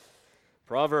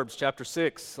Proverbs chapter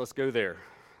 6, let's go there. If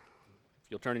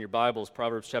you'll turn in your Bibles,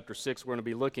 Proverbs chapter 6, we're going to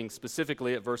be looking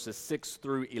specifically at verses 6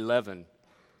 through 11.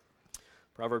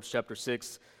 Proverbs chapter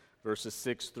 6, verses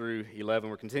 6 through 11.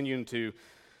 We're continuing to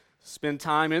spend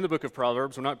time in the book of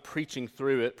Proverbs. We're not preaching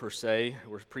through it per se,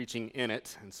 we're preaching in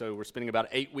it. And so we're spending about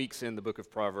 8 weeks in the book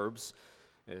of Proverbs.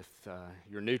 If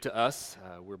you're new to us,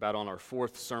 we're about on our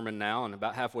fourth sermon now and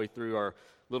about halfway through our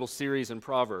little series in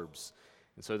Proverbs.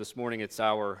 And so this morning it's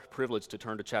our privilege to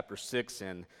turn to chapter 6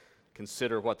 and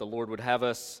consider what the Lord would have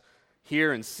us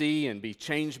hear and see and be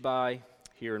changed by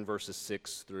here in verses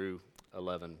 6 through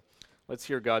 11. Let's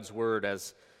hear God's word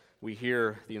as we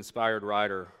hear the inspired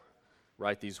writer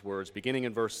write these words. Beginning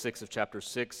in verse 6 of chapter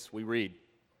 6, we read,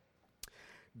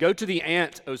 "Go to the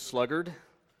ant, O sluggard,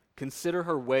 consider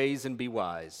her ways and be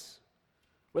wise.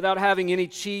 Without having any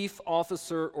chief,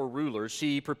 officer, or ruler,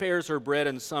 she prepares her bread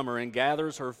in summer and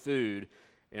gathers her food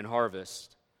in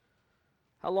harvest.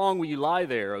 How long will you lie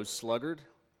there, O sluggard?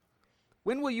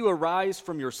 When will you arise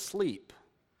from your sleep?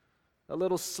 A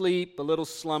little sleep, a little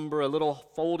slumber, a little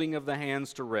folding of the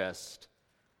hands to rest,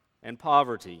 and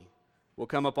poverty will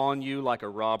come upon you like a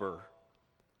robber,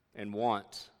 and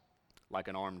want like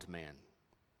an armed man."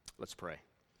 Let's pray.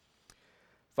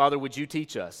 Father, would you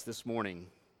teach us this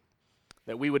morning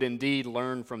that we would indeed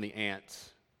learn from the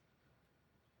ant,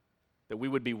 that we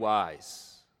would be wise.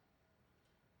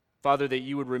 Father, that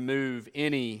you would remove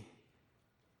any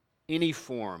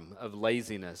form of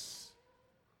laziness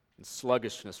and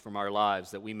sluggishness from our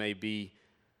lives, that we may be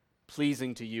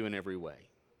pleasing to you in every way.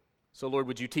 So, Lord,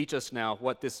 would you teach us now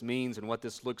what this means and what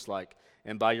this looks like,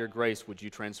 and by your grace, would you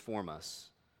transform us?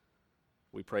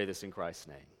 We pray this in Christ's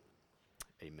name.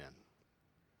 Amen.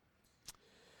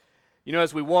 You know,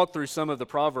 as we walk through some of the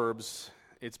Proverbs,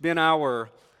 it's been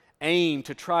our aim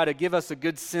to try to give us a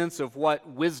good sense of what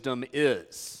wisdom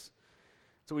is.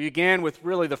 So we began with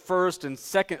really the first and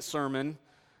second sermon,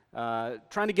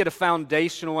 trying to get a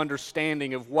foundational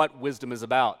understanding of what wisdom is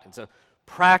about. It's a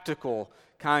practical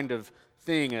kind of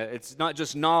thing. It's not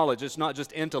just knowledge, it's not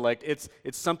just intellect, it's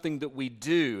something that we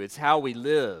do, it's how we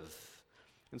live.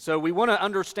 And so we want to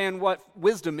understand what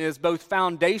wisdom is, both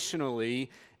foundationally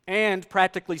and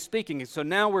practically speaking. So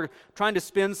now we're trying to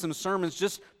spend some sermons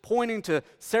just pointing to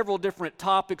several different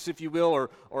topics, if you will,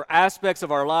 or aspects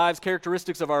of our lives,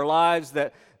 characteristics of our lives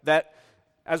that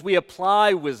as we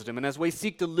apply wisdom and as we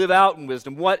seek to live out in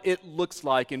wisdom, what it looks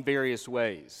like in various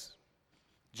ways.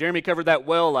 Jeremy covered that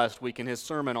well last week in his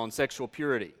sermon on sexual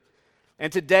purity.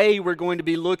 And today we're going to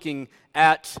be looking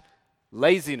at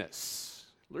laziness.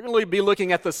 We're going to be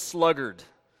looking at the sluggard.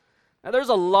 Now, there's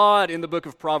a lot in the book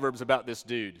of Proverbs about this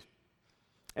dude.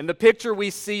 And the picture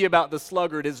we see about the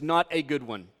sluggard is not a good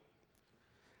one.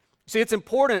 See, it's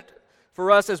important for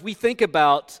us as we think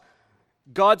about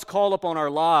God's call upon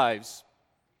our lives.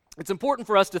 It's important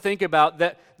for us to think about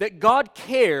that God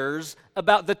cares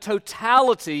about the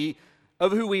totality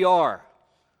of who we are.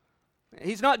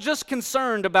 He's not just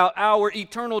concerned about our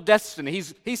eternal destiny.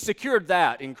 He's secured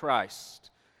that in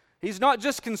Christ. He's not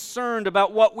just concerned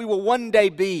about what we will one day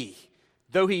be,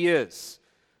 though he is.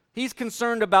 He's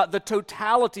concerned about the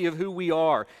totality of who we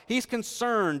are. He's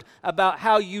concerned about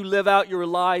how you live out your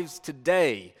lives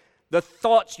today, the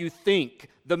thoughts you think,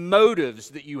 the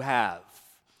motives that you have,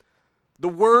 the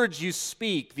words you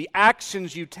speak, the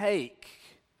actions you take.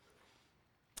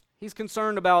 He's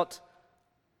concerned about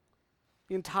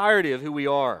the entirety of who we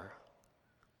are.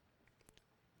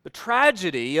 The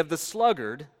tragedy of the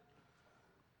sluggard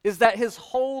is that his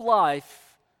whole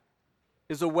life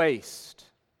is a waste.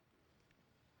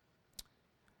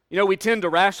 You know, we tend to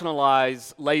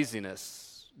rationalize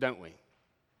laziness, don't we?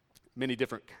 Many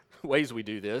different ways we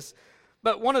do this.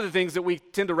 But one of the things that we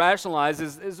tend to rationalize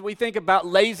is we think about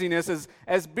laziness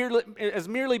as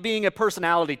merely being a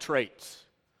personality trait.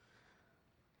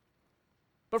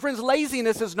 But friends,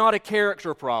 laziness is not a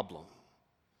character problem.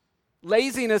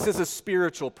 Laziness is a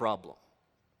spiritual problem.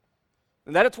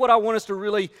 And that is what I want us to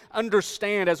really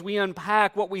understand as we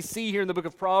unpack what we see here in the book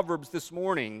of Proverbs this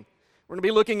morning. We're going to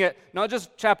be looking at not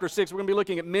just chapter 6, we're going to be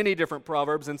looking at many different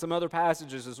Proverbs and some other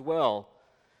passages as well.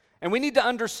 And we need to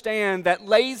understand that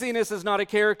laziness is not a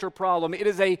character problem. It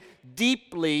is a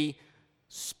deeply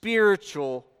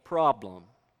spiritual problem.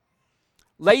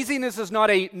 Laziness is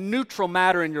not a neutral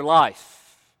matter in your life.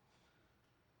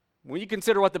 When you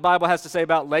consider what the Bible has to say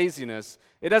about laziness,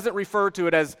 it doesn't refer to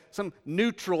it as some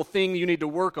neutral thing you need to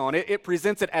work on. It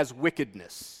presents it as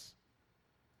wickedness.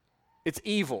 It's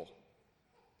evil.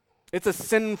 It's a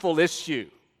sinful issue.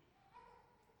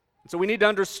 So we need to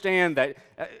understand that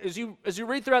as you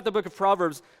read throughout the book of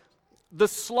Proverbs, the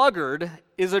sluggard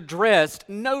is addressed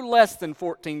no less than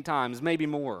 14 times, maybe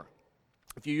more.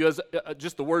 If you use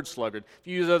just the word sluggard, if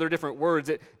you use other different words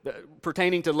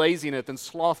pertaining to laziness and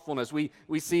slothfulness,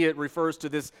 we see it refers to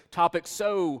this topic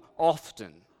so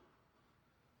often.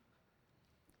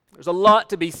 There's a lot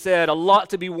to be said, a lot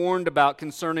to be warned about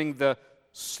concerning the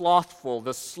slothful,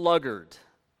 the sluggard.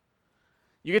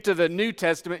 You get to the New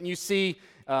Testament and you see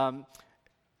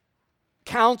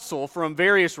counsel from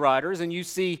various writers, and you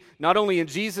see not only in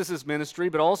Jesus' ministry,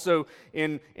 but also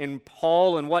in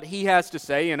Paul and what he has to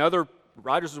say, and other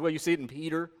writers as well. You see it in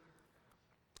Peter.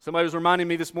 Somebody was reminding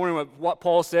me this morning of what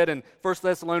Paul said in 1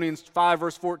 Thessalonians 5,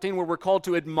 verse 14, where we're called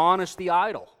to admonish the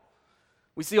idle.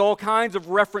 We see all kinds of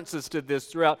references to this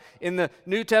throughout in the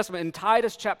New Testament. In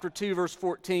Titus chapter 2, verse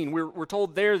 14, we're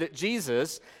told there that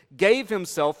Jesus gave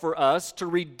himself for us to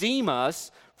redeem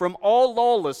us from all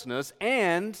lawlessness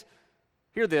and,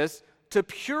 hear this, to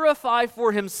purify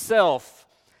for himself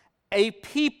a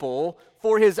people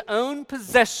for his own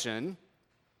possession,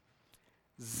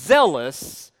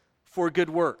 zealous for good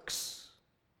works.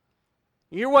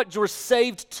 You hear what we're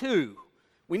saved to.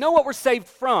 We know what we're saved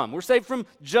from. We're saved from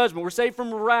judgment. We're saved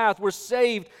from wrath. We're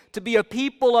saved to be a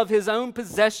people of his own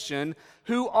possession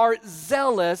who are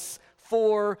zealous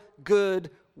for good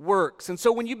works. And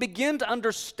so when you begin to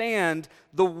understand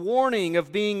the warning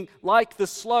of being like the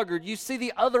sluggard, you see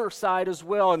the other side as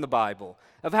well in the Bible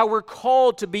of how we're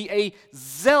called to be a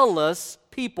zealous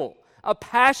people, a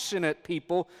passionate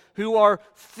people who are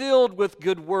filled with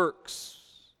good works.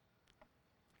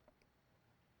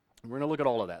 We're going to look at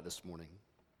all of that this morning.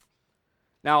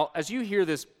 Now, as you hear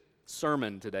this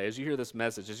sermon today, as you hear this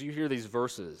message, as you hear these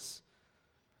verses,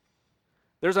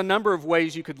 there's a number of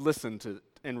ways you could listen to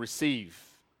and receive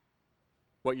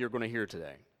what you're going to hear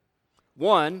today.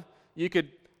 One, you could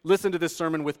listen to this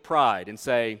sermon with pride and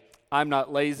say, I'm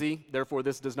not lazy, therefore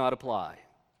this does not apply.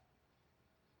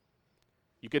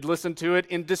 You could listen to it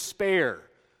in despair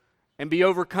and be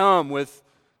overcome with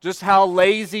just how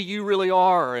lazy you really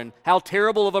are and how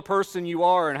terrible of a person you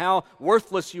are and how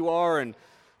worthless you are and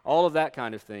all of that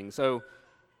kind of thing. So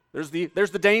there's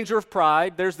the danger of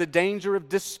pride. There's the danger of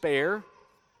despair.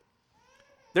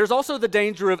 There's also the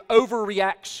danger of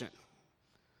overreaction.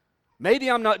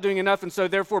 Maybe I'm not doing enough, and so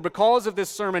therefore because of this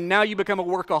sermon, now you become a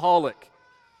workaholic.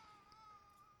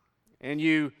 And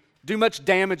you do much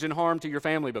damage and harm to your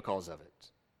family because of it.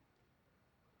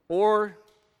 Or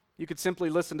you could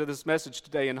simply listen to this message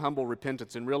today in humble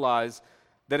repentance and realize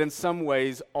that in some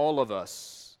ways all of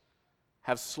us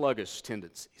have sluggish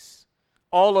tendencies.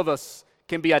 All of us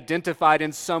can be identified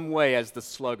in some way as the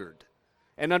sluggard.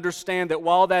 And understand that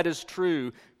while that is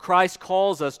true, Christ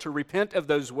calls us to repent of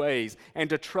those ways and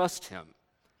to trust him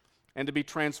and to be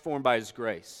transformed by his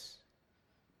grace.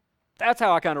 That's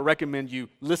how I kind of recommend you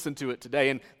listen to it today,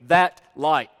 in that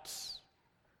light.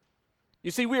 You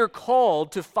see, we are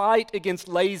called to fight against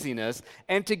laziness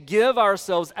and to give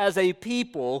ourselves as a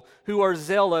people who are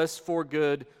zealous for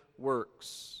good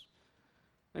works.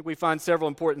 I think we find several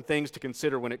important things to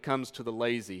consider when it comes to the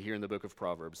lazy here in the book of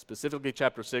Proverbs, specifically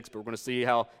chapter 6, but we're going to see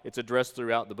how it's addressed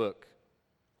throughout the book.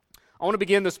 I want to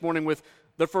begin this morning with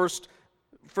the first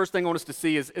thing I want us to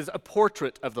see is a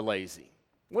portrait of the lazy.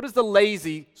 What does the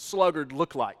lazy sluggard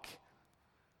look like?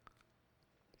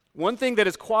 One thing that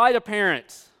is quite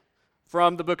apparent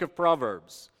from the book of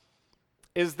Proverbs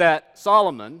is that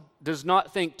Solomon does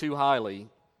not think too highly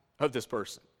of this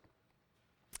person.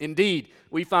 Indeed,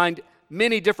 we find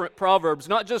many different proverbs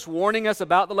not just warning us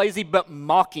about the lazy, but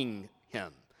mocking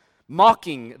him,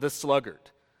 mocking the sluggard.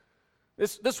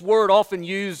 This word often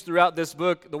used throughout this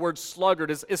book, the word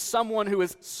sluggard, is someone who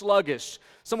is sluggish,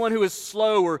 someone who is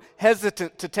slow or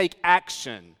hesitant to take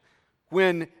action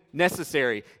when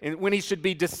necessary. And when he should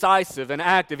be decisive and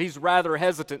active, he's rather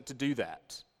hesitant to do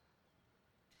that.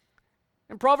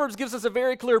 And Proverbs gives us a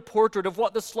very clear portrait of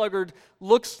what the sluggard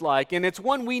looks like, and it's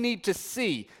one we need to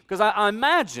see. Because I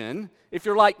imagine, if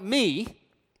you're like me,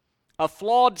 a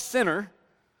flawed sinner,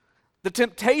 the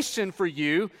temptation for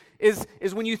you is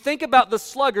when you think about the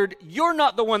sluggard, you're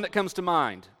not the one that comes to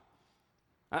mind.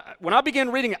 When I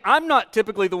begin reading, I'm not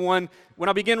typically the one, when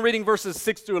I begin reading verses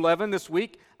 6 through 11 this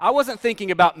week, I wasn't thinking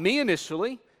about me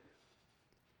initially.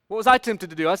 What was I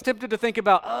tempted to do? I was tempted to think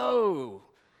about,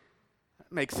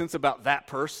 that makes sense about that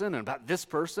person and about this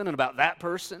person and about that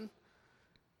person.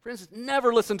 Friends,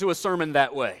 never listen to a sermon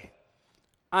that way.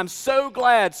 I'm so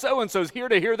glad so-and-so's here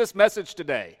to hear this message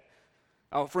today.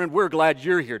 Oh, friend, we're glad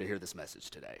you're here to hear this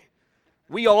message today.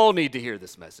 We all need to hear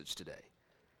this message today.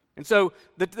 And so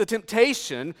the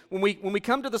temptation when we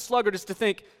come to the sluggard is to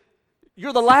think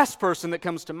you're the last person that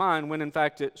comes to mind when in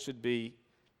fact it should be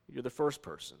You're the first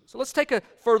person. So let's take a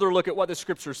further look at what the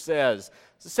Scripture says.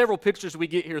 There's several pictures we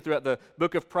get here throughout the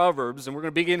book of Proverbs, and we're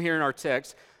going to begin here in our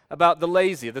text about the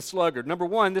lazy, the sluggard. Number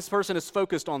one, this person is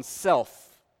focused on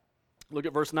self. Look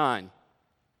at verse 9.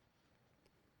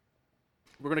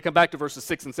 We're going to come back to verses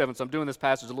 6 and 7, so I'm doing this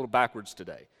passage a little backwards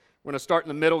today. We're going to start in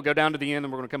the middle, go down to the end,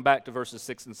 and we're going to come back to verses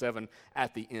 6 and 7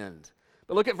 at the end.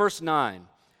 But look at verse 9.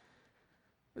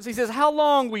 As he says, "How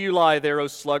long will you lie there, O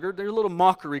sluggard?" There's a little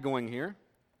mockery going here.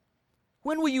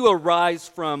 "When will you arise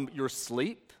from your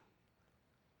sleep?"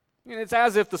 And it's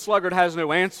as if the sluggard has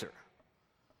no answer.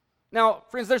 Now,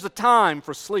 friends, there's a time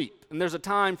for sleep, and there's a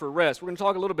time for rest. We're going to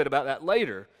talk a little bit about that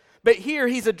later. But here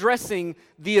he's addressing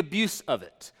the abuse of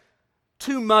it.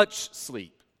 Too much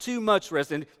sleep, too much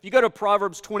rest. And if you go to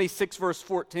Proverbs 26, verse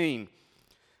 14,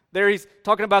 there he's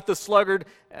talking about the sluggard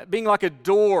being like a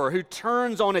door who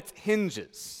turns on its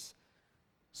hinges.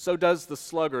 So does the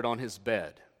sluggard on his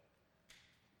bed.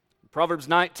 Proverbs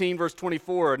 19, verse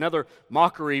 24, another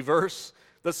mockery verse.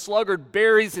 "The sluggard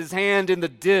buries his hand in the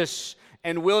dish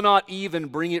and will not even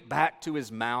bring it back to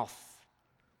his mouth."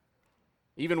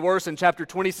 Even worse, in chapter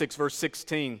 26, verse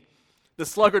 16, "The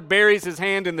sluggard buries his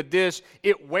hand in the dish.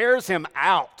 It wears him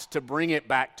out to bring it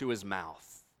back to his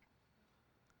mouth."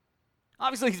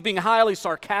 Obviously, he's being highly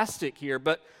sarcastic here,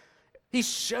 but he's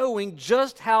showing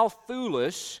just how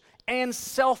foolish and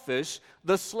selfish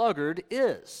the sluggard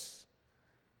is.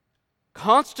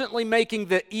 Constantly making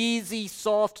the easy,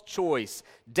 soft choice,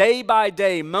 day by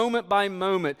day, moment by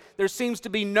moment. There seems to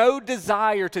be no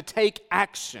desire to take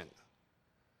action.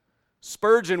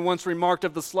 Spurgeon once remarked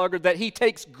of the sluggard that he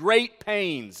takes great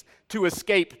pains to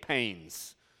escape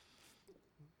pains.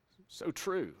 So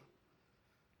true.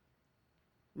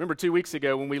 Remember 2 weeks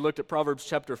ago when we looked at Proverbs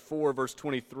chapter 4, verse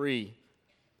 23,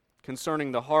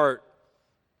 concerning the heart,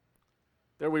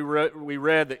 there we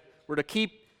read that we're to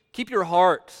keep your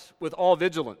heart with all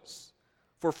vigilance,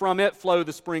 for from it flow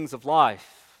the springs of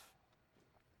life.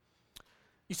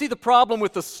 You see, the problem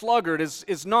with the sluggard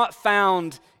is not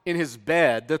found in his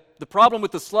bed. The problem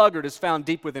with the sluggard is found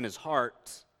deep within his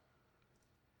heart.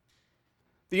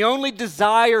 The only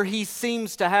desire he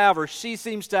seems to have, or she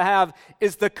seems to have,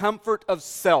 is the comfort of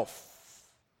self.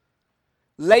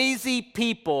 Lazy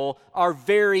people are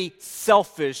very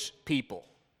selfish people.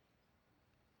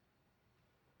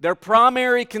 Their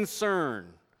primary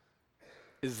concern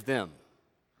is them.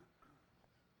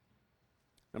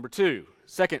 Number two,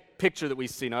 second picture that we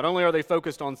see, not only are they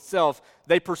focused on self,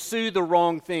 they pursue the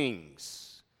wrong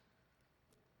things.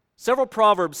 Several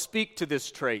Proverbs speak to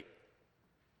this trait,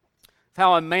 of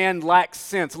how a man lacks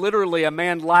sense, literally a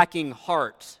man lacking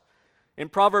heart. In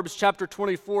Proverbs chapter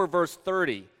 24, verse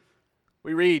 30,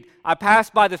 we read, "I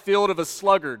passed by the field of a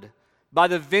sluggard, by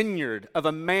the vineyard of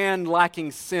a man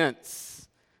lacking sense.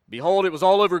 Behold, it was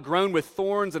all overgrown with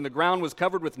thorns, and the ground was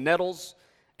covered with nettles,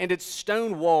 and its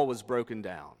stone wall was broken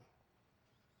down."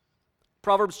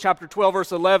 Proverbs chapter 12,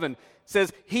 verse 11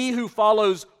 says, "He who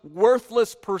follows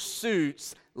worthless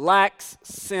pursuits lacks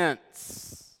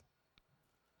sense."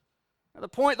 Now, the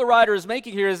point the writer is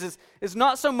making here is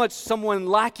not so much someone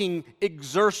lacking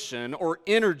exertion or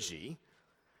energy,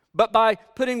 but by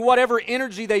putting whatever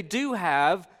energy they do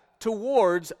have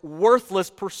towards worthless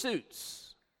pursuits.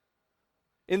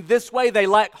 In this way, they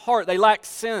lack heart, they lack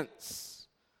sense.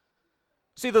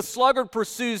 See, the sluggard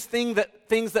pursues things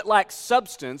that lack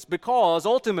substance because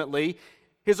ultimately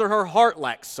his or her heart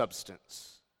lacks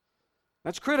substance.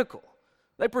 That's critical.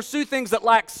 They pursue things that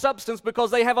lack substance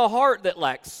because they have a heart that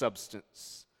lacks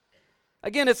substance.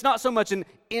 Again, it's not so much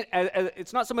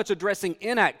addressing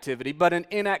inactivity, but an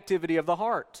inactivity of the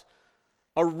heart,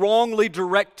 a wrongly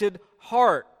directed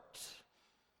heart.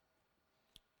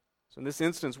 So in this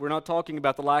instance, we're not talking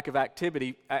about the lack of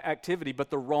activity, but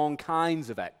the wrong kinds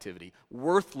of activity,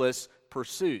 worthless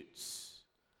pursuits.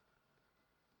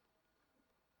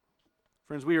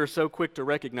 Friends, we are so quick to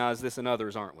recognize this in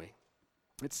others, aren't we?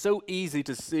 It's so easy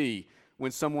to see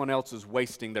when someone else is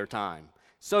wasting their time.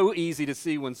 So easy to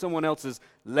see when someone else is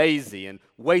lazy and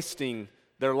wasting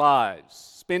their lives,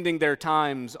 spending their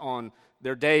times on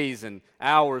their days and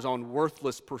hours on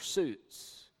worthless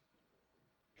pursuits.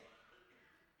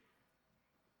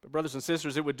 But brothers and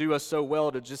sisters, it would do us so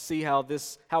well to just see how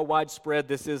widespread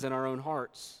this is in our own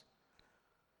hearts.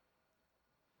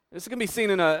 This can be seen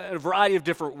in a variety of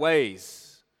different ways.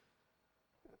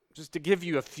 Just to give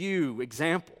you a few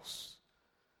examples.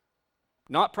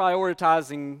 Not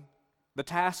prioritizing the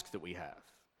task that we have.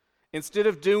 Instead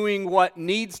of doing what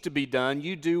needs to be done,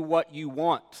 you do what you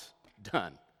want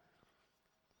done.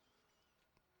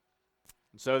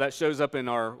 And so that shows up in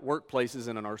our workplaces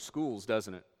and in our schools,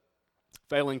 doesn't it?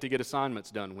 Failing to get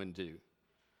assignments done when due.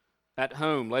 At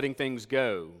home, letting things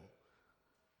go,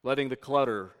 letting the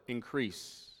clutter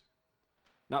increase,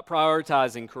 not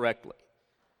prioritizing correctly,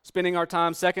 spending our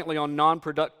time, secondly, on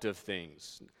non-productive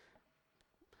things,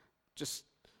 just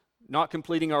not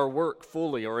completing our work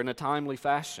fully or in a timely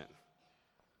fashion.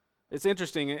 It's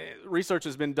interesting, research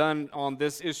has been done on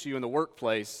this issue in the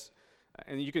workplace,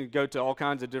 and you can go to all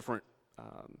kinds of different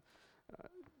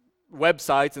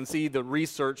websites and see the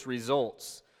research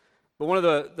results. But one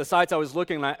of the sites I was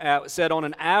looking at said on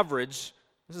an average,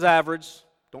 this is average,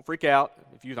 don't freak out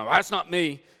if you think, that's not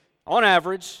me. On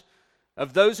average,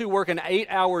 of those who work an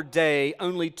 8-hour day,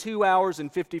 only 2 hours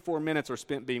and 54 minutes are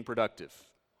spent being productive.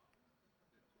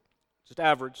 Just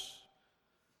average.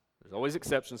 There's always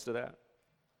exceptions to that.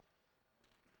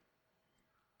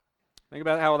 Think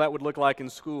about how that would look like in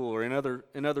school or in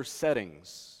other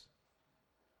settings.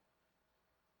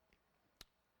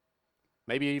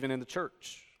 Maybe even in the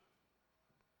church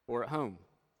or at home.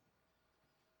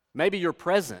 Maybe you're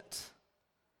present,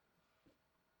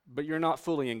 but you're not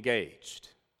fully engaged.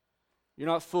 You're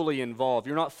not fully involved.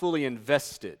 You're not fully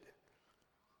invested.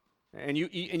 And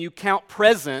you count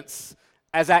presence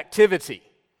as activity.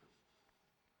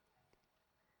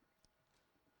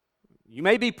 You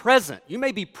may be present. You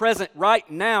may be present right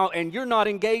now, and you're not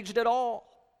engaged at all.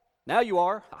 Now you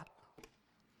are.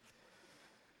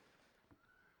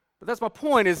 But that's my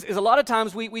point, is a lot of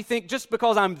times we think just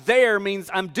because I'm there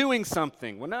means I'm doing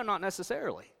something. Well, no, not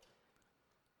necessarily.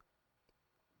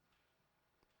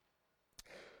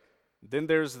 Then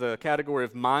there's the category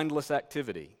of mindless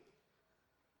activity.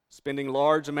 Spending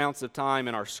large amounts of time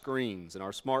in our screens, in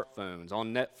our smartphones,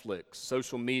 on Netflix,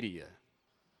 social media,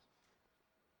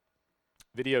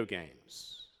 video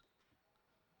games.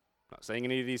 I'm not saying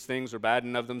any of these things are bad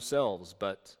in of themselves,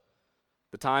 but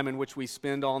the time in which we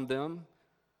spend on them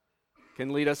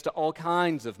can lead us to all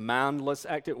kinds of mindless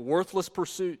activity, worthless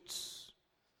pursuits.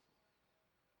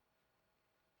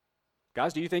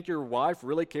 Guys, do you think your wife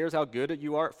really cares how good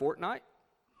you are at Fortnite?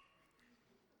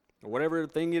 Or whatever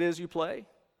thing it is you play?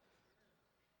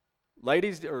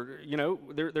 Ladies, or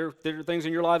there are things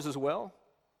in your lives as well.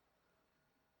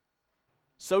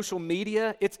 Social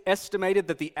media, it's estimated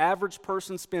that the average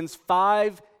person spends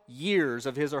 5 years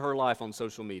of his or her life on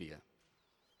social media.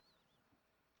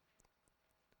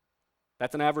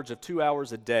 That's an average of 2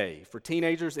 hours a day. For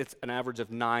teenagers, it's an average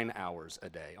of 9 hours a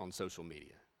day on social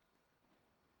media.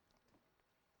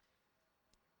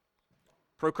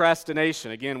 Procrastination,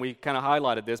 again, we kind of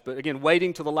highlighted this, but again,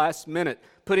 waiting till the last minute,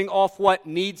 putting off what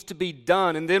needs to be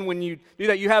done, and then when you do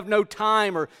that, you have no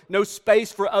time or no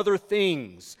space for other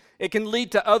things. It can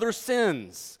lead to other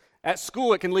sins. At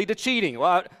school, it can lead to cheating.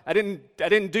 Well, I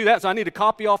didn't do that, so I need to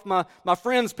copy off my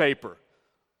friend's paper.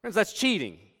 Friends, that's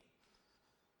cheating.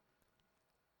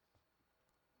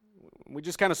 We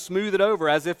just kind of smooth it over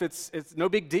as if it's no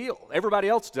big deal. Everybody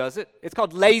else does it. It's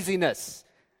called laziness.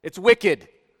 It's wicked.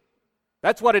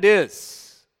 That's what it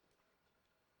is.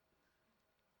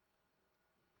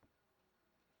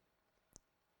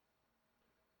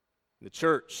 The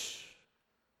church,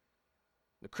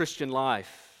 the Christian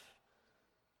life,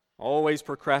 always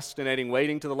procrastinating,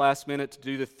 waiting to the last minute to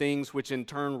do the things which in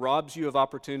turn robs you of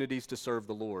opportunities to serve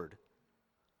the Lord.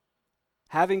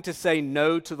 Having to say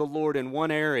no to the Lord in one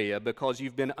area because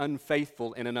you've been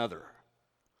unfaithful in another.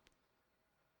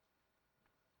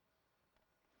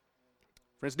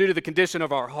 Friends, due to the condition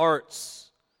of our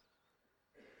hearts,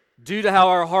 due to how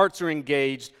our hearts are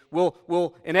engaged,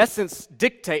 will in essence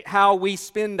dictate how we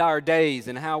spend our days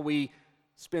and how we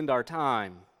spend our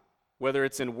time, whether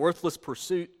it's in worthless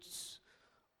pursuits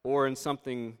or in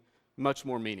something much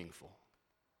more meaningful.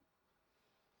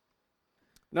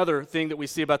 Another thing that we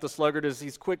see about the sluggard is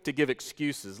he's quick to give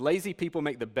excuses. Lazy people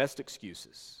make the best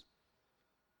excuses.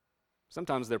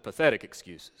 Sometimes they're pathetic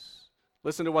excuses.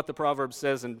 Listen to what the Proverbs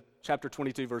says in chapter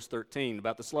 22, verse 13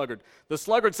 about the sluggard. The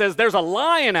sluggard says, "There's a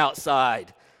lion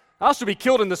outside. I shall be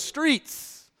killed in the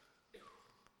streets."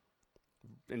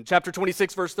 In chapter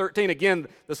 26, verse 13, again,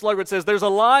 the sluggard says, "There's a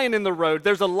lion in the road.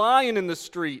 There's a lion in the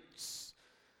streets."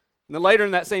 And then later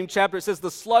in that same chapter, it says, "The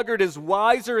sluggard is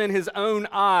wiser in his own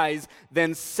eyes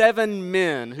than 7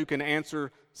 men who can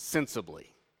answer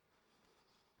sensibly."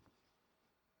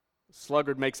 The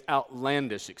sluggard makes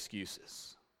outlandish excuses.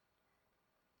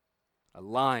 A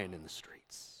lion in the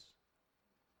streets.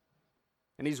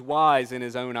 And he's wise in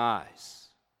his own eyes.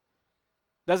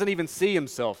 Doesn't even see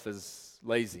himself as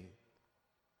lazy.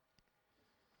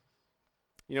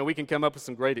 We can come up with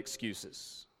some great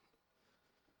excuses.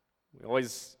 We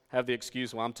always have the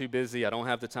excuse, well, I'm too busy, I don't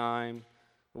have the time.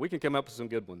 But we can come up with some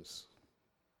good ones.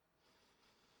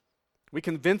 We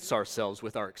convince ourselves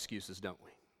with our excuses, don't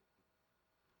we?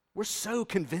 We're so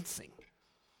convincing.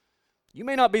 You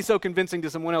may not be so convincing to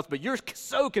someone else, but you're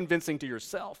so convincing to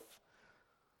yourself.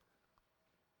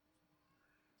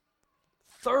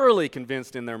 Thoroughly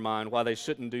convinced in their mind why they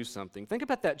shouldn't do something. Think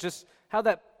about that, just how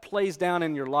that plays down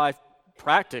in your life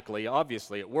practically,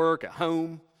 obviously, at work, at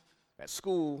home, at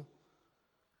school,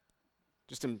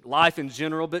 just in life in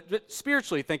general, but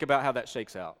spiritually, think about how that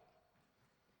shakes out.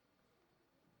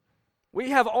 We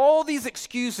have all these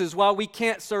excuses why we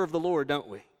can't serve the Lord, don't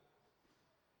we?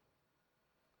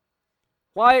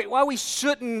 Why we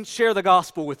shouldn't share the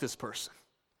gospel with this person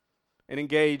and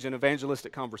engage in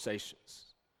evangelistic conversations.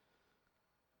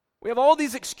 We have all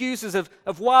these excuses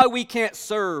of why we can't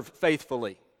serve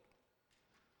faithfully.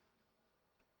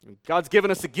 God's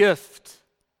given us a gift,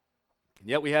 and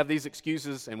yet we have these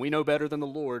excuses, and we know better than the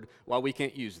Lord why we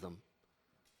can't use them.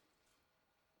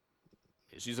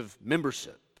 Issues of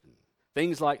membership,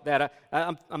 things like that.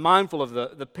 I'm mindful of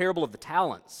the parable of the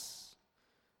talents.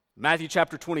 Matthew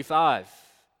chapter 25.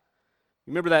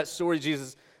 Remember that story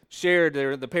Jesus shared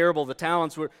there, the parable of the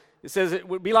talents, where it says it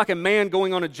would be like a man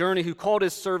going on a journey who called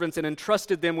his servants and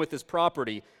entrusted them with his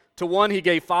property. To one he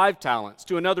gave 5 talents,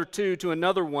 to another 2, to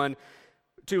another 1,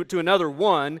 to another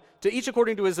 1, to each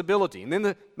according to his ability. And then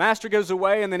the master goes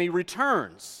away and then he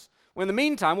returns. Well, in the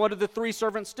meantime, what did the 3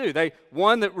 servants do?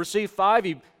 One that received 5,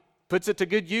 he puts it to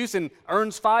good use and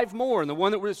earns 5 more. And the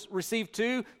one that received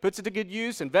 2 puts it to good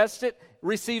use, invests it,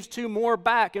 receives 2 more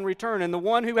back in return. And the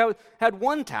one who had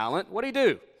 1 talent, what did he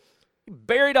do? He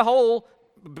dug a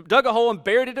hole and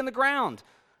buried it in the ground.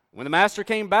 When the master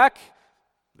came back,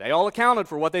 they all accounted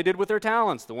for what they did with their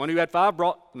talents. The one who had 5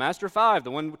 brought the master 5.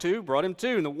 The one 2 brought him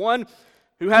 2. And the one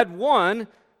who had 1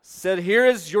 said, "Here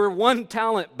is your 1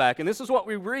 talent back." And this is what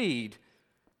we read.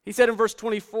 He said in verse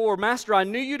 24, "Master, I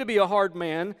knew you to be a hard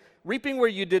man, reaping where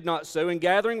you did not sow and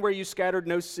gathering where you scattered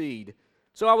no seed.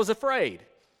 So I was afraid.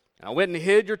 And I went and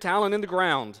hid your talent in the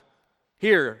ground.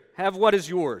 Here, have what is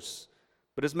yours."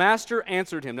 But his master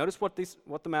answered him. Notice what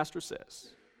the master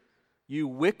says. "You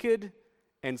wicked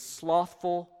and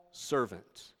slothful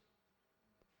servant.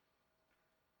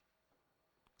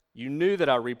 You knew that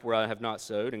I reap where I have not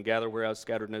sowed and gather where I have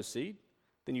scattered no seed.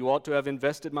 Then you ought to have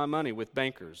invested my money with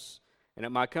bankers, and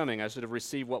at my coming I should have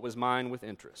received what was mine with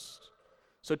interest.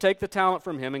 So take the talent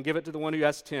from him and give it to the one who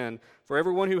has 10. For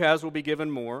everyone who has will be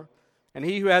given more, and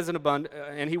he who has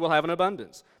and he will have an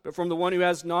abundance. But from the one who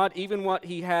has not, even what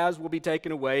he has will be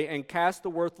taken away. And cast the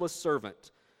worthless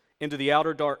servant into the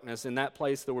outer darkness. In that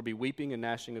place there will be weeping and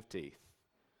gnashing of teeth."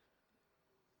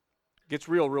 It gets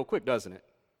real quick, doesn't it?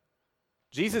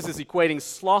 Jesus is equating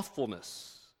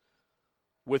slothfulness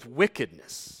with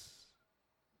wickedness,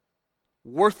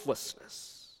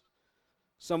 worthlessness.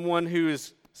 Someone who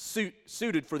is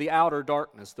suited for the outer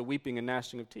darkness, the weeping and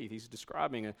gnashing of teeth. He's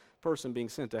describing a person being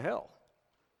sent to hell.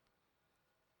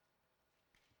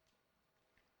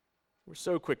 We're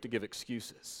so quick to give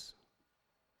excuses,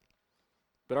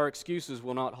 but our excuses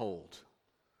will not hold.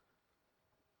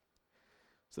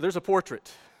 So there's a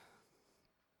portrait.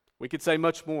 We could say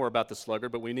much more about the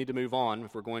sluggard, but we need to move on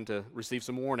if we're going to receive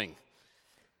some warning.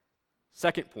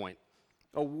 Second point,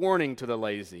 a warning to the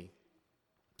lazy.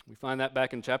 We find that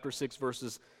back in chapter 6,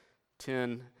 verses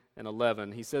 10 and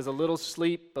 11. He says, "A little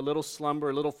sleep, a little slumber,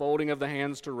 a little folding of the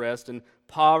hands to rest, and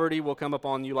poverty will come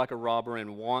upon you like a robber,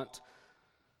 and want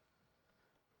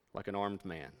like an armed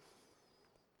man."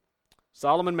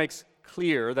 Solomon makes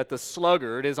clear that the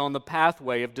sluggard is on the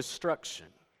pathway of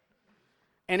destruction.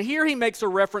 And here he makes a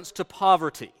reference to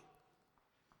poverty.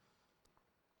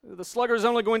 The sluggard is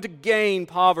only going to gain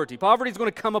poverty. Poverty is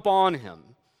going to come upon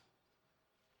him.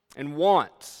 And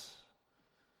want.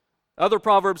 Other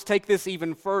Proverbs take this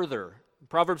even further.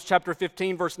 Proverbs chapter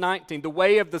 15, verse 19, "The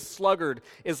way of the sluggard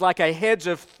is like a hedge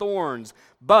of thorns,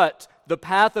 but the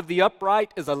path of the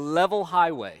upright is a level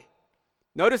highway."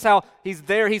 Notice how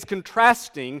he's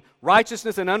contrasting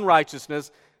righteousness and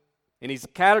unrighteousness, and he's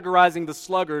categorizing the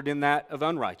sluggard in that of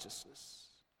unrighteousness.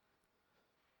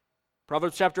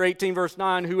 Proverbs chapter 18, verse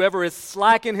 9, "Whoever is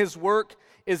slack in his work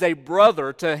is a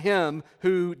brother to him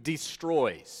who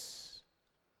destroys."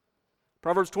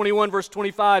 Proverbs 21, verse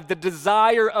 25, "The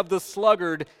desire of the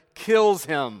sluggard kills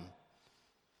him."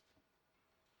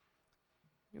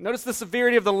 Notice the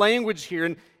severity of the language here.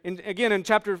 And again, in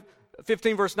chapter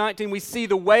 15, verse 19, we see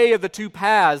the way of the 2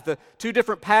 paths, the 2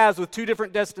 different paths with 2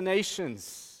 different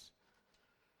destinations.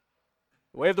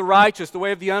 The way of the righteous, the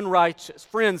way of the unrighteous.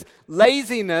 Friends,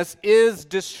 laziness is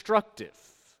destructive.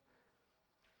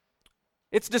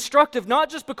 It's destructive not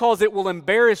just because it will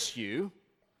embarrass you,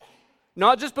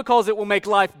 not just because it will make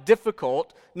life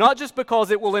difficult, not just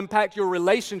because it will impact your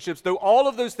relationships, though all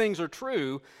of those things are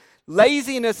true.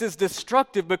 Laziness is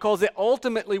destructive because it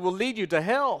ultimately will lead you to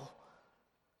hell.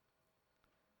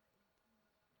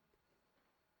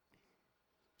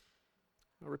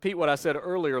 I'll repeat what I said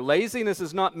earlier. Laziness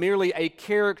is not merely a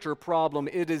character problem,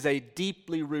 it is a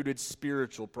deeply rooted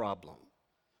spiritual problem.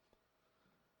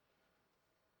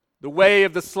 The way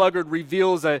of the sluggard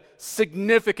reveals a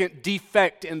significant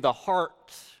defect in the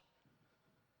heart.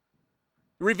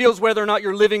 It reveals whether or not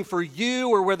you're living for you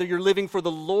or whether you're living for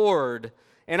the Lord.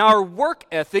 And our work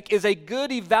ethic is a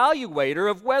good evaluator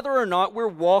of whether or not we're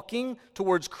walking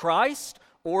towards Christ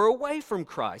or away from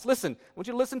Christ. Listen, I want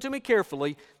you to listen to me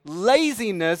carefully.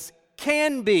 Laziness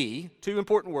can be, two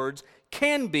important words,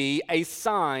 can be a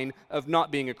sign of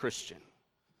not being a Christian.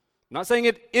 I'm not saying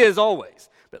it is always,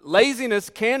 but laziness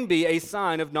can be a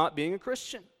sign of not being a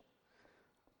Christian.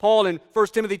 Paul in 1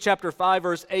 Timothy chapter 5,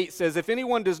 verse 8 says, if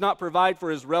anyone does not provide for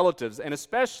his relatives, and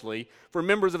especially for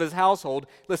members of his household,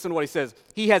 listen to what he says,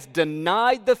 he has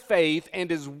denied the faith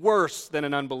and is worse than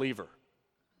an unbeliever.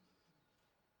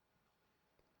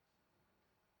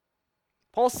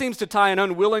 Paul seems to tie an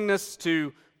unwillingness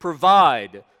to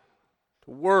provide,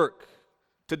 to work,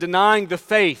 to denying the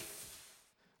faith.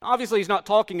 Obviously, he's not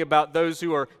talking about those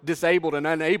who are disabled and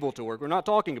unable to work. We're not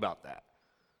talking about that.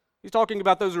 He's talking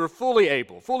about those who are fully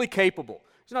able, fully capable.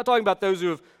 He's not talking about those who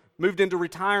have moved into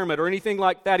retirement or anything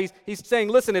like that. He's saying,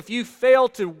 listen, if you fail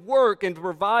to work and to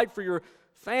provide for your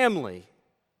family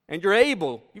and you're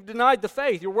able, you've denied the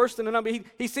faith, you're worse than an unbeliever.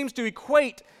 He seems to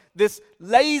equate this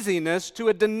laziness to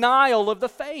a denial of the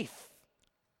faith.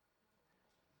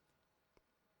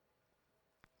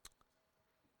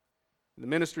 In the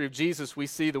ministry of Jesus, we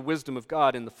see the wisdom of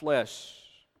God in the flesh.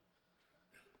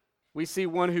 We see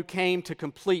one who came to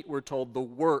complete, we're told, the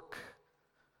work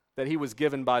that he was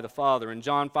given by the Father. In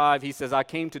John 5, he says, I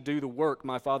came to do the work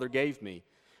my Father gave me.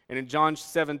 And in John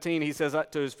 17, he says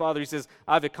to his Father, he says,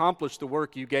 I've accomplished the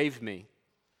work you gave me.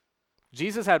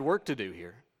 Jesus had work to do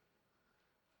here.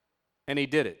 And he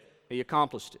did it. He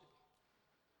accomplished it.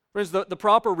 Friends, the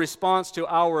proper response to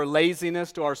our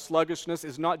laziness, to our sluggishness,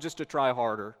 is not just to try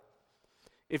harder.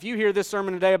 If you hear this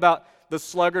sermon today about the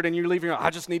sluggard and you're leaving, I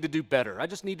just need to do better. I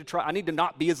just need to try. I need to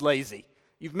not be as lazy.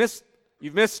 You've missed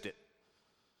it.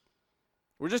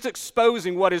 We're just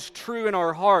exposing what is true in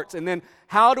our hearts. And then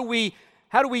how do we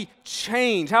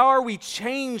change? How are we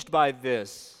changed by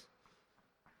this?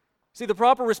 See, the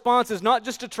proper response is not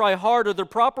just to try harder. The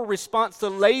proper response to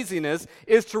laziness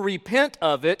is to repent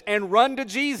of it and run to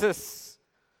Jesus,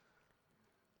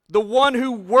 the one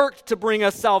who worked to bring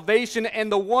us salvation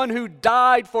and the one who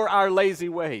died for our lazy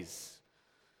ways.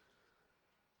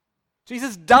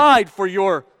 Jesus died for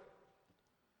your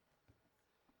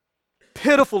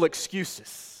pitiful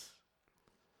excuses.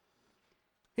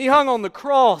 He hung on the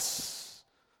cross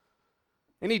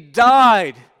and he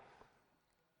died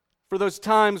for those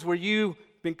times where you've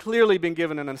clearly been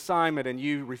given an assignment and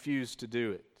you refused to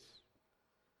do it.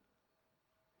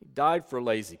 He died for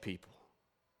lazy people.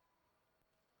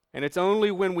 And it's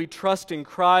only when we trust in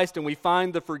Christ and we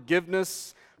find the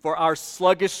forgiveness for our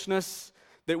sluggishness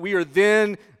that we are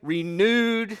then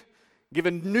renewed,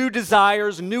 given new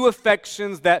desires, new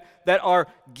affections that are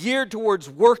geared towards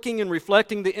working and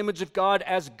reflecting the image of God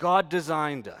as God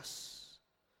designed us.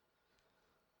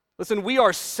 Listen, we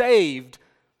are saved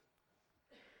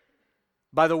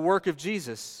by the work of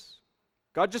Jesus.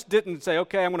 God just didn't say,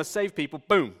 okay, I'm going to save people,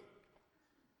 boom.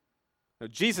 No,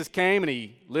 Jesus came and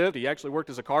he lived. He actually worked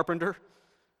as a carpenter.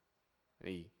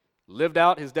 He lived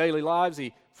out his daily lives.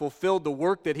 He fulfilled the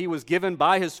work that he was given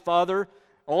by his Father.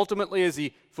 Ultimately, as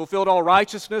he fulfilled all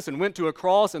righteousness and went to a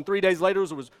cross, and 3 days later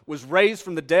was raised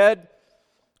from the dead.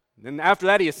 And then after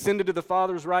that, he ascended to the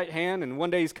Father's right hand, and one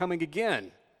day he's coming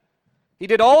again. He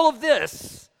did all of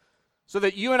this so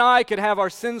that you and I could have our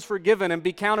sins forgiven and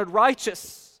be counted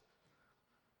righteous.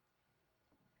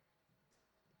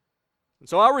 And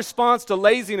so our response to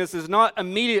laziness is not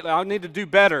immediately, I need to do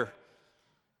better.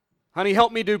 Honey,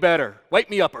 help me do better. Wake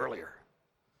me up earlier.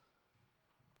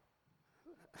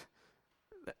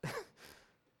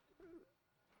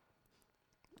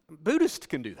 Buddhists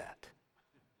can do that.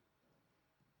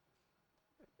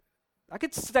 I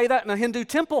could say that in a Hindu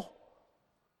temple.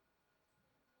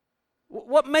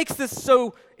 What makes this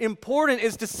so important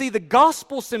is to see the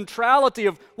gospel centrality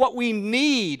of what we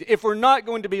need if we're not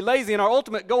going to be lazy. And our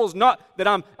ultimate goal is not that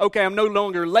I'm no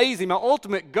longer lazy. My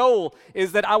ultimate goal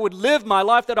is that I would live my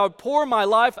life, that I would pour my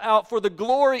life out for the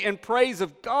glory and praise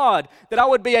of God, that I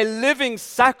would be a living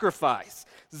sacrifice,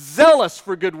 zealous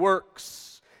for good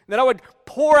works, that I would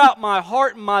pour out my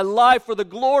heart and my life for the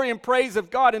glory and praise of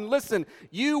God. And listen,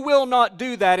 you will not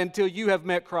do that until you have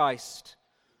met Christ.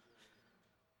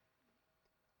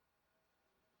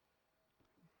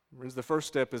 Friends, the first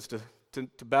step is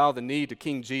to bow the knee to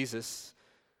King Jesus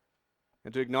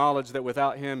and to acknowledge that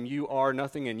without him you are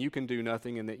nothing and you can do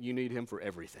nothing, and that you need him for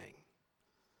everything.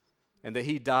 And that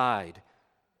he died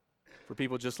for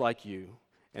people just like you,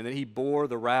 and that he bore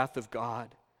the wrath of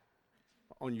God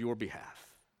on your behalf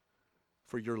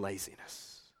for your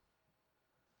laziness.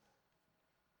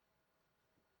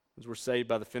 As we're saved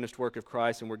by the finished work of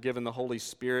Christ and we're given the Holy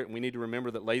Spirit, and we need to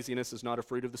remember that laziness is not a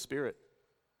fruit of the Spirit.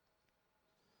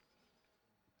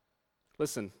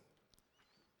 Listen,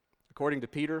 according to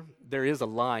Peter, there is a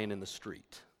lion in the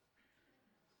street.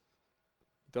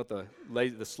 He thought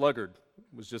the sluggard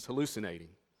was just hallucinating.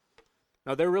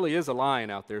 Now, there really is a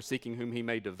lion out there seeking whom he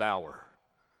may devour.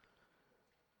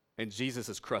 And Jesus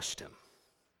has crushed him.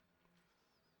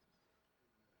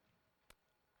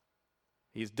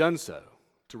 He's done so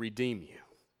to redeem you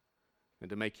and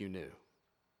to make you new.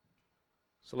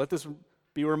 So let this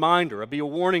be a reminder, be a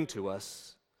warning to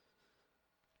us.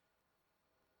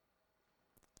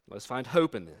 Let's find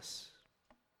hope in this.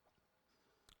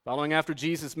 Following after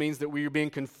Jesus means that we are being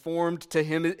conformed to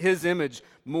his image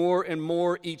more and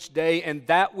more each day, and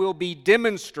that will be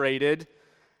demonstrated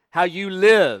how you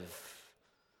live.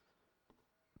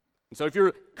 And so if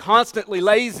you're constantly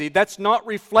lazy, that's not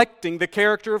reflecting the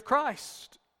character of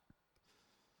Christ.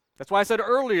 That's why I said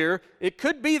earlier, it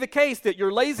could be the case that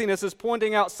your laziness is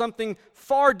pointing out something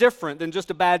far different than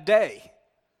just a bad day.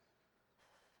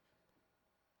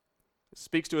 It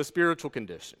speaks to a spiritual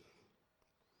condition.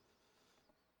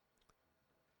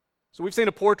 So we've seen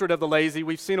a portrait of the lazy.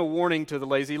 We've seen a warning to the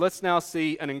lazy. Let's now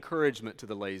see an encouragement to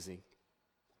the lazy.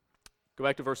 Go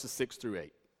back to verses 6 through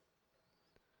 8.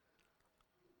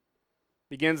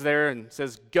 Begins there and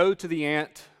says, "Go to the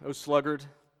ant, O sluggard.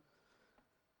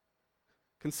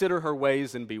 Consider her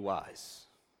ways and be wise."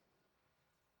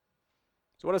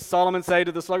 So what does Solomon say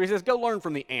to the sluggard? He says, go learn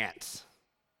from the ants.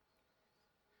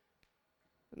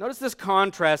 Notice this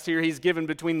contrast here he's given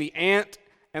between the ant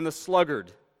and the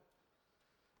sluggard.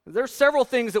 There are several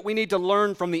things that we need to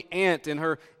learn from the ant in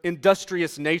her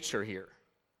industrious nature here.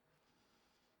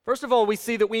 First of all, we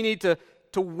see that we need to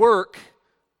work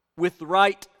with the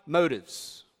right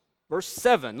motives. Verse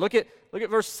 7, look at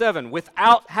verse 7.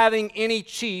 Without having any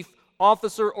chief,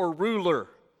 officer, or ruler,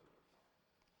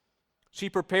 she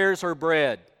prepares her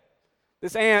bread.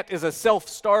 This ant is a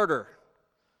self-starter.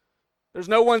 There's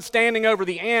no one standing over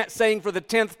the ant saying for the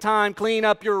 10th time, clean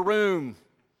up your room.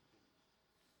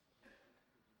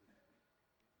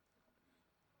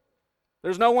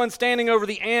 There's no one standing over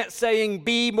the ant saying,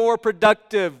 be more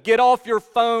productive, get off your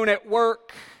phone at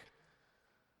work.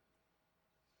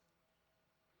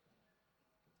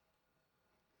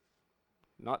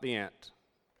 Not the ant.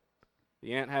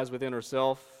 The ant has within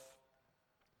herself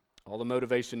all the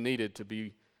motivation needed to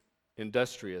be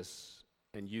industrious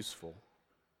and useful.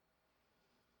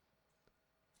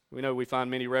 We know we find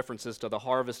many references to the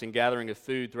harvest and gathering of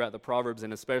food throughout the Proverbs,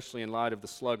 and especially in light of the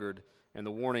sluggard and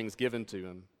the warnings given to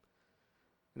him.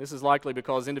 And this is likely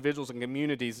because individuals and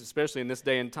communities, especially in this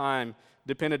day and time,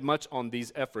 depended much on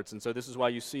these efforts, and so this is why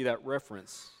you see that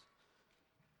reference.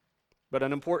 But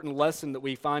an important lesson that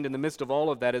we find in the midst of all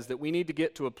of that is that we need to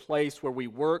get to a place where we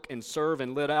work and serve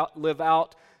and live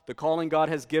out the calling God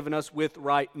has given us with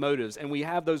right motives. And we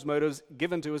have those motives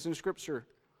given to us in Scripture.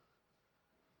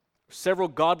 Several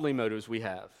godly motives we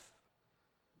have.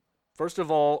 First of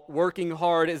all, working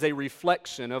hard is a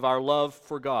reflection of our love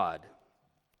for God.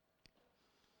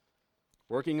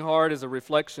 Working hard is a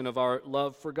reflection of our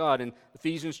love for God. In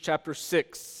Ephesians chapter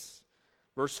 6,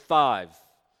 verse 5,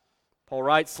 Paul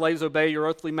writes, slaves, obey your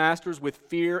earthly masters with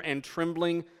fear and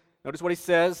trembling. Notice what he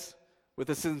says, with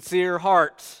a sincere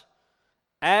heart,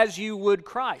 as you would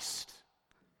Christ.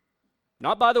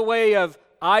 Not by the way of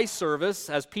eye service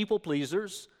as people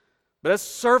pleasers, but as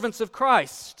servants of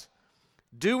Christ,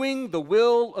 doing the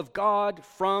will of God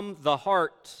from the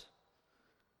heart,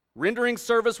 rendering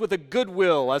service with a good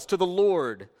will as to the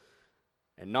Lord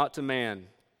and not to man,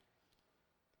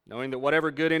 knowing that whatever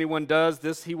good anyone does,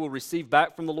 this he will receive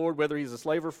back from the Lord, whether he's a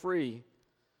slave or free.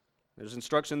 There's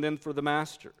instruction then for the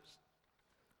masters.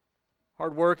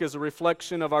 Hard work is a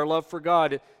reflection of our love for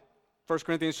God. 1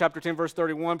 Corinthians chapter 10, verse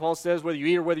 31, Paul says, whether you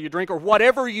eat or whether you drink or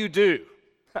whatever you do.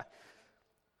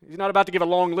 He's not about to give a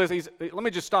long list. Let me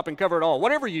just stop and cover it all.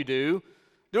 Whatever you do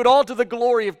it all to the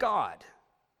glory of God.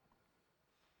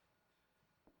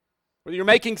 Whether you're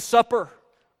making supper,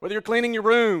 whether you're cleaning your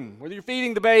room, whether you're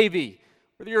feeding the baby,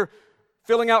 whether you're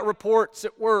filling out reports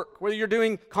at work, whether you're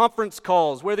doing conference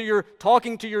calls, whether you're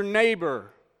talking to your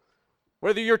neighbor,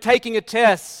 whether you're taking a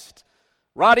test,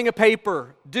 writing a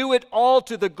paper, do it all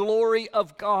to the glory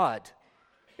of God.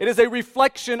 It is a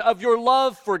reflection of your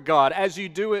love for God as you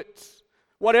do it.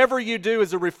 Whatever you do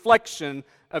is a reflection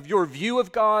of your view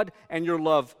of God and your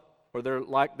love, or their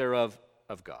lack thereof,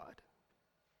 of God.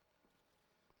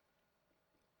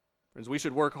 Friends, we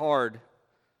should work hard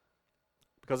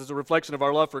because it's a reflection of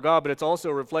our love for God, but it's also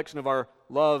a reflection of our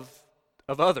love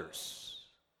of others,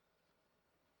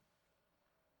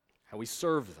 how we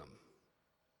serve them.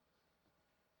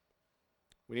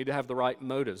 We need to have the right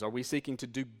motives. Are we seeking to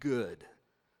do good,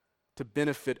 to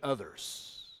benefit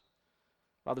others?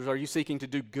 Fathers, are you seeking to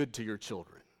do good to your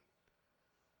children?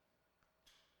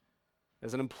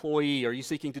 As an employee, are you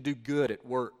seeking to do good at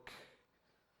work?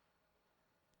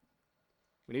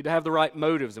 We need to have the right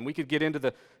motives, and we could get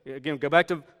into go back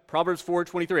to Proverbs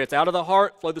 4:23. It's out of the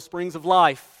heart flow the springs of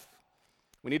life.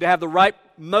 We need to have the right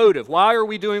motive. Why are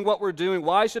we doing what we're doing?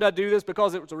 Why should I do this?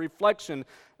 Because it was a reflection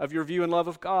of your view and love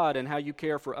of God and how you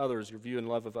care for others, your view and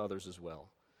love of others as well.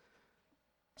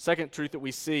 Second truth that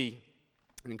we see,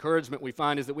 an encouragement we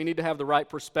find, is that we need to have the right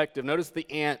perspective. Notice the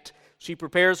ant. She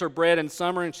prepares her bread in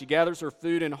summer and she gathers her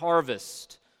food in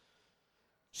harvest.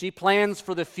 She plans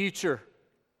for the future.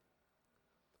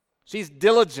 She's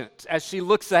diligent as she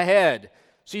looks ahead.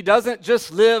 She doesn't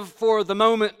just live for the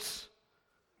moment.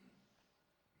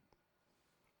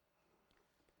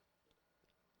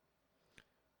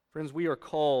 Friends, we are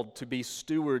called to be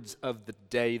stewards of the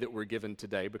day that we're given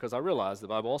today, because I realize the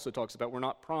Bible also talks about we're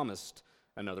not promised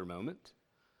another moment.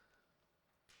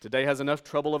 Today has enough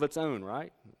trouble of its own,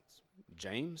 right?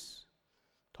 James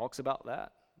talks about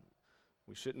that.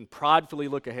 We shouldn't pridefully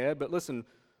look ahead, but listen,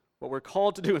 what we're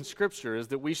called to do in Scripture is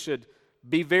that we should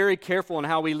be very careful in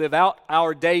how we live out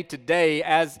our day to day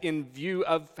as in view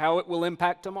of how it will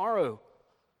impact tomorrow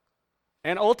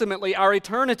and ultimately our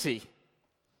eternity.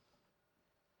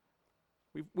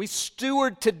 We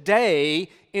steward today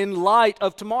in light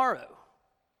of tomorrow.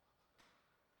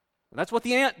 And that's what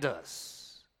the ant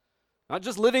does. Not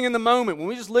just living in the moment. When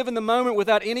we just live in the moment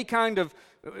without any kind of,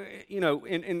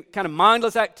 in kind of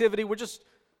mindless activity, we're just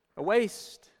a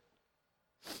waste.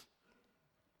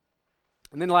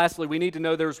 And then lastly, we need to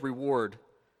know there's reward.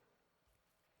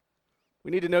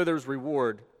 We need to know there's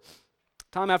reward.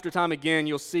 Time after time again,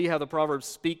 you'll see how the Proverbs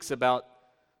speaks about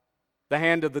the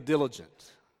hand of the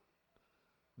diligent.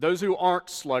 Those who aren't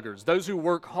sluggards, those who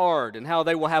work hard, and how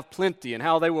they will have plenty, and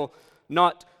how they will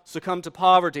not succumb to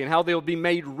poverty, and how they'll be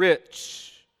made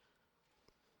rich.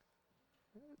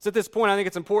 So at this point, I think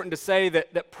it's important to say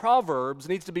that Proverbs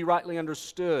needs to be rightly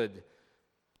understood.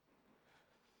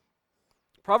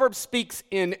 Proverbs speaks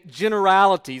in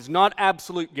generalities, not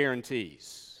absolute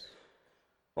guarantees.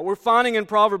 What we're finding in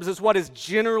Proverbs is what is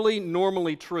generally,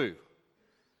 normally true.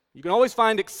 You can always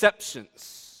find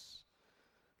exceptions.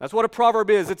 That's what a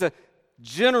proverb is. It's a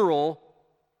general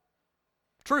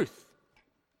truth.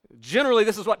 Generally,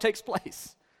 this is what takes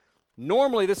place.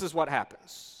 Normally, this is what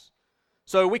happens.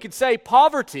 So we could say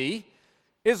poverty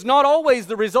is not always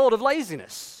the result of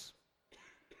laziness.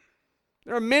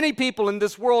 There are many people in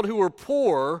this world who are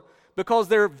poor because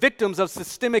they're victims of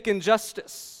systemic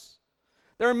injustice.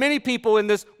 There are many people in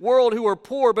this world who are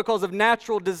poor because of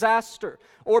natural disaster,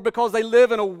 or because they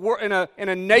live in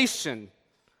a nation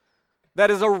that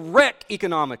is a wreck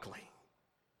economically.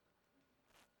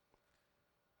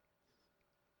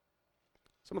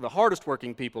 Some of the hardest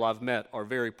working people I've met are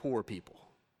very poor people.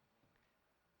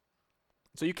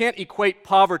 So you can't equate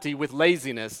poverty with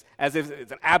laziness as if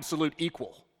it's an absolute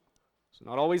equal. It's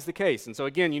not always the case. And so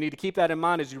again, you need to keep that in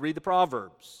mind as you read the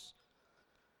Proverbs.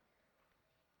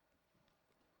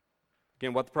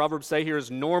 Again, what the Proverbs say here is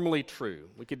normally true.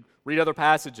 We could read other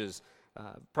passages.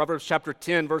 Proverbs chapter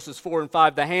 10, verses 4 and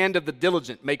 5, the hand of the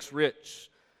diligent makes rich.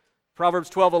 Proverbs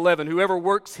 12:11, whoever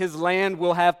works his land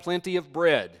will have plenty of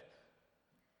bread.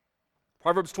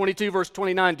 Proverbs 22, verse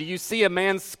 29, do you see a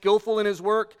man skillful in his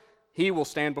work? He will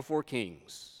stand before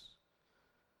kings.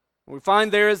 What we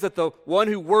find there is that the one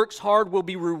who works hard will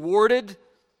be rewarded,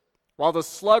 while the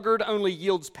sluggard only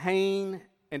yields pain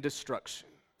and destruction.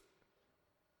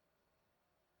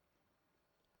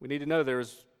 We need to know there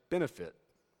is benefit.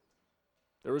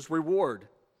 There is reward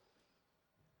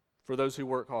for those who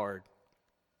work hard.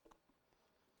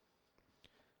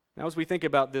 Now, as we think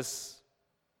about this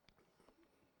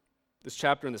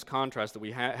chapter and this contrast that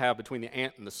we have between the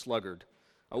ant and the sluggard,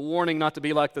 a warning not to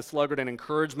be like the sluggard, an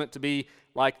encouragement to be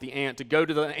like the ant, to go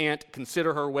to the ant,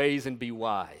 consider her ways, and be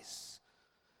wise.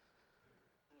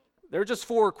 There are just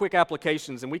 4 quick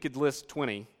applications, and we could list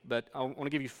 20, but I want to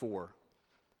give you 4.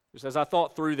 Just as I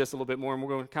thought through this a little bit more, and we're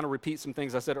going to kind of repeat some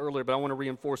things I said earlier, but I want to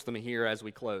reinforce them here as we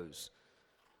close.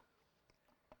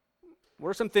 What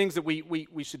are some things that we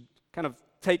should kind of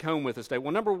take home with us today?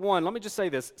 Well, number one, let me just say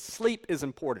this. Sleep is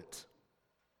important.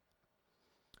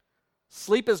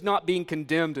 Sleep is not being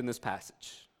condemned in this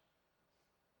passage.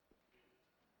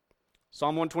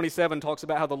 Psalm 127 talks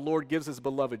about how the Lord gives his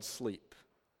beloved sleep.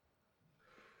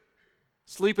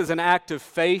 Sleep is an act of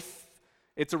faith.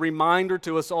 It's a reminder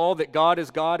to us all that God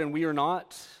is God and we are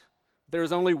not. There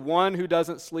is only one who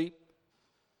doesn't sleep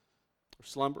or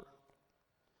slumber.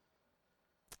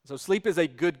 So sleep is a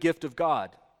good gift of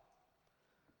God.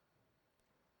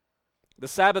 The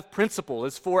Sabbath principle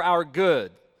is for our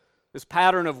good, this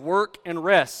pattern of work and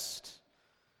rest.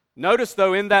 Notice,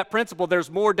 though, in that principle,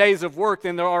 there's more days of work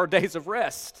than there are days of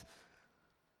rest.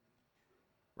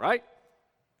 Right?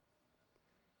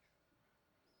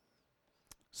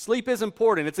 Sleep is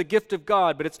important. It's a gift of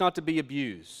God, but it's not to be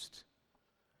abused.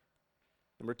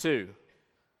 Number two,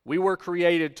 we were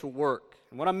created to work.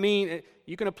 And what I mean,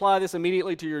 you can apply this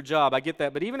immediately to your job. I get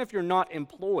that. But even if you're not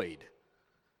employed,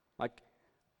 like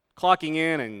clocking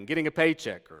in and getting a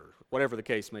paycheck or whatever the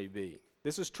case may be,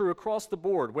 this is true across the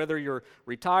board, whether you're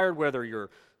retired, whether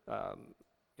you're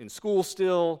in school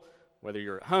still, whether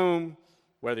you're at home,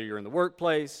 whether you're in the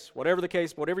workplace, whatever the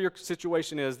case, whatever your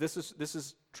situation is, this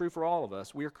is true for all of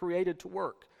us. We are created to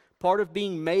work. Part of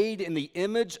being made in the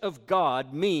image of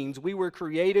God means we were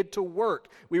created to work.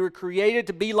 We were created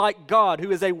to be like God, who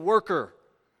is a worker.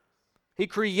 He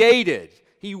created.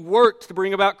 He worked to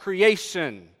bring about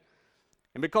creation.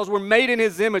 And because we're made in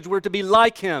his image, we're to be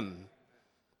like him.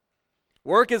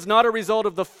 Work is not a result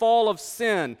of the fall of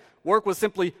sin. Work was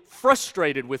simply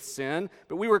frustrated with sin,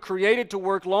 but we were created to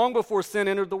work long before sin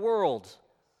entered the world.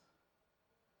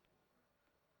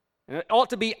 And it ought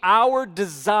to be our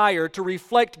desire to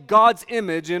reflect God's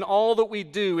image in all that we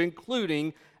do,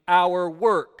 including our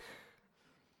work.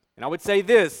 And I would say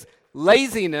this,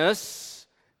 laziness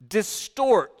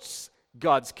distorts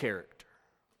God's character.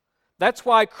 That's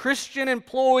why Christian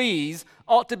employees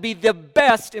ought to be the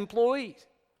best employees.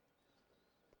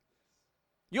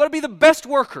 You ought to be the best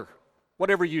worker,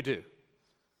 whatever you do.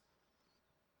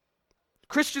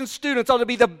 Christian students ought to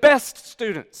be the best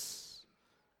students.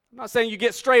 I'm not saying you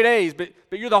get straight A's, but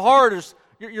you're the hardest.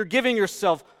 You're giving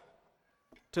yourself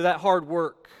to that hard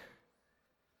work.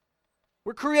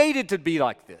 We're created to be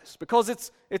like this because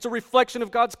it's a reflection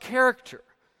of God's character.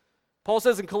 Paul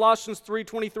says in Colossians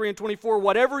 3:23 and 24,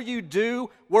 whatever you do,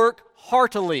 work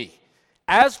heartily,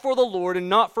 as for the Lord and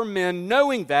not for men,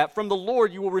 knowing that from the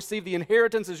Lord you will receive the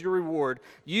inheritance as your reward.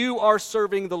 You are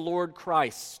serving the Lord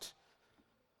Christ.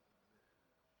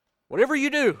 Whatever you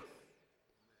do,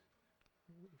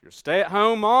 if you're a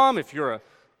stay-at-home mom, if you're an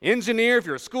engineer, if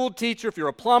you're a school teacher, if you're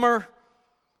a plumber,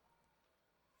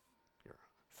 if you're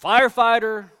a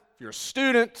firefighter, if you're a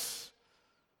student,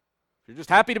 if you're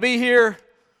just happy to be here,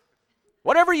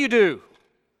 whatever you do,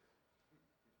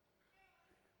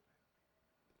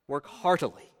 work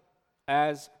heartily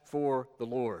as for the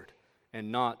Lord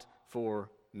and not for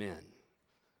men.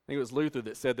 I think it was Luther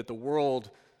that said that the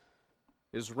world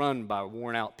is run by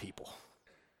worn-out people.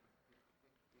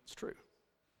 It's true.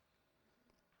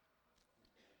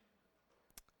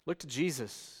 Look to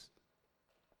Jesus.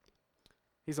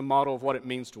 He's a model of what it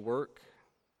means to work.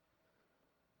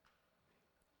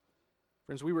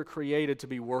 Friends, we were created to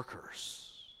be workers.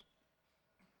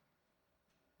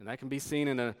 And that can be seen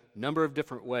in a number of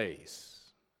different ways.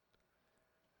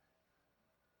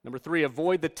 Number three,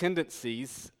 avoid the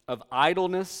tendencies of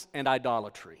idleness and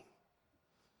idolatry.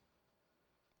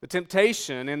 The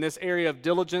temptation in this area of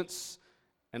diligence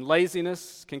and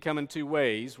laziness can come in two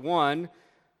ways. One,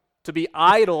 to be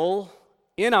idle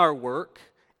in our work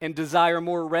and desire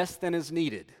more rest than is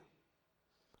needed.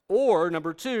 Or,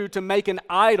 number two, to make an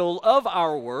idol of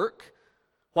our work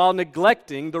while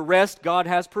neglecting the rest God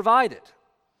has provided.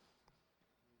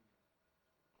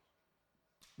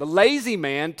 The lazy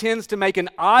man tends to make an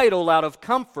idol out of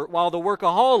comfort, while the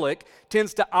workaholic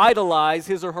tends to idolize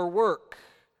his or her work.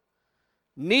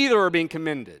 Neither are being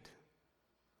commended.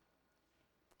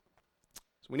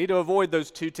 So we need to avoid those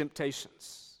two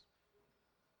temptations.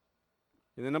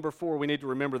 And then number four, we need to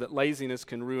remember that laziness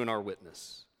can ruin our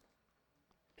witness.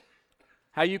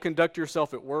 How you conduct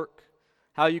yourself at work,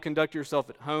 how you conduct yourself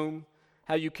at home,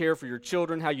 how you care for your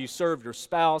children, how you serve your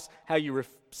spouse, how you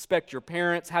respect your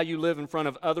parents, how you live in front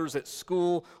of others at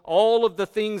school, all of the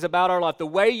things about our life, the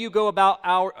way you go about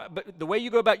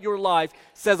your life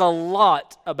says a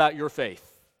lot about your faith.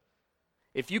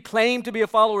 If you claim to be a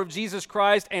follower of Jesus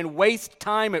Christ and waste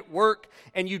time at work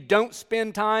and you don't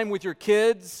spend time with your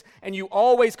kids and you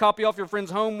always copy off your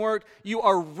friends' homework, you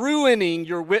are ruining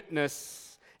your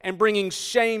witness and bringing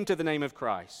shame to the name of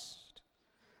Christ.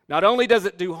 Not only does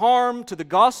it do harm to the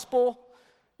gospel,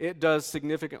 it does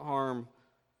significant harm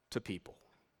to people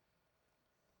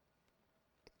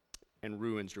and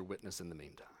ruins your witness in the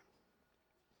meantime.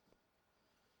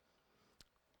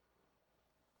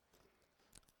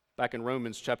 Back in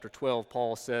Romans chapter 12,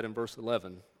 Paul said in verse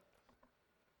 11,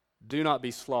 "Do not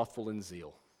be slothful in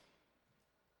zeal.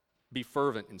 Be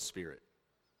fervent in spirit.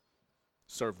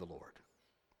 Serve the Lord."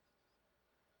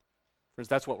 Friends,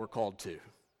 that's what we're called to.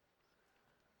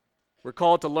 We're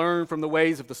called to learn from the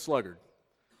ways of the sluggard.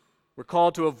 We're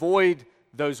called to avoid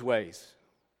those ways.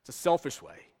 It's a selfish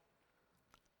way.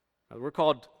 We're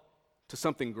called to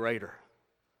something greater,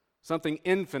 something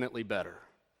infinitely better.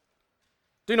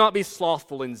 Do not be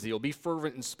slothful in zeal. Be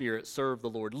fervent in spirit. Serve the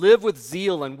Lord. Live with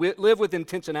zeal and live with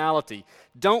intentionality.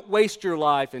 Don't waste your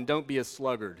life and don't be a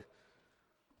sluggard.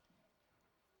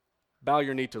 Bow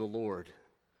your knee to the Lord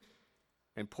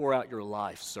and pour out your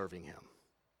life serving Him.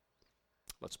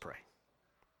 Let's pray.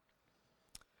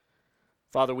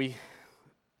 Father, we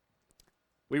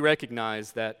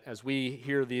recognize that as we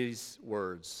hear these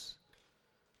words,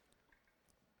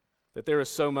 that there is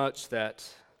so much that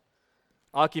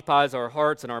occupies our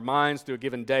hearts and our minds through a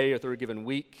given day or through a given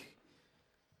week.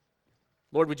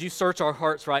 Lord, would you search our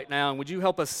hearts right now, and would you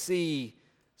help us see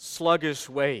sluggish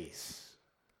ways?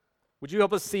 Would you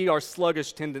help us see our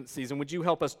sluggish tendencies, and would you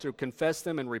help us to confess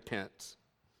them and repent?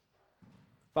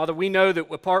 Father, we know that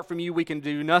apart from you we can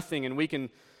do nothing, and we can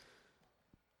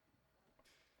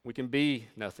be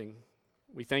nothing.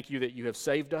 We thank you that you have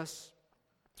saved us.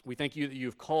 We thank you that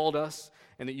you've called us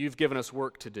and that you've given us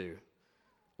work to do.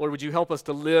 Lord, would you help us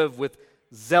to live with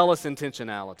zealous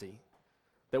intentionality,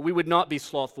 that we would not be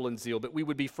slothful in zeal, but we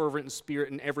would be fervent in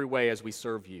spirit in every way as we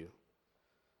serve you.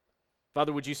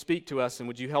 Father, would you speak to us and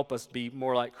would you help us be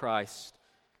more like Christ?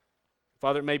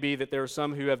 Father, it may be that there are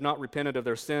some who have not repented of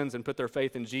their sins and put their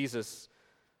faith in Jesus.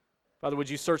 Father,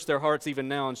 would you search their hearts even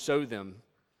now and show them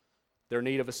their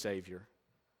need of a Savior?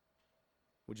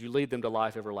 Would you lead them to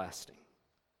life everlasting?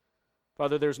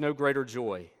 Father, there's no greater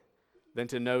joy than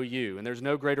to know you, and there's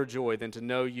no greater joy than to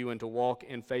know you and to walk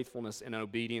in faithfulness and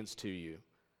obedience to you.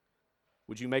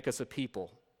 Would you make us a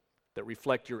people that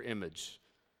reflect your image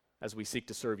as we seek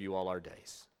to serve you all our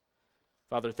days?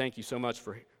 Father, thank you so much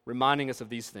for reminding us of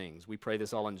these things. We pray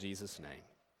this all in Jesus' name.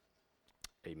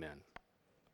 Amen.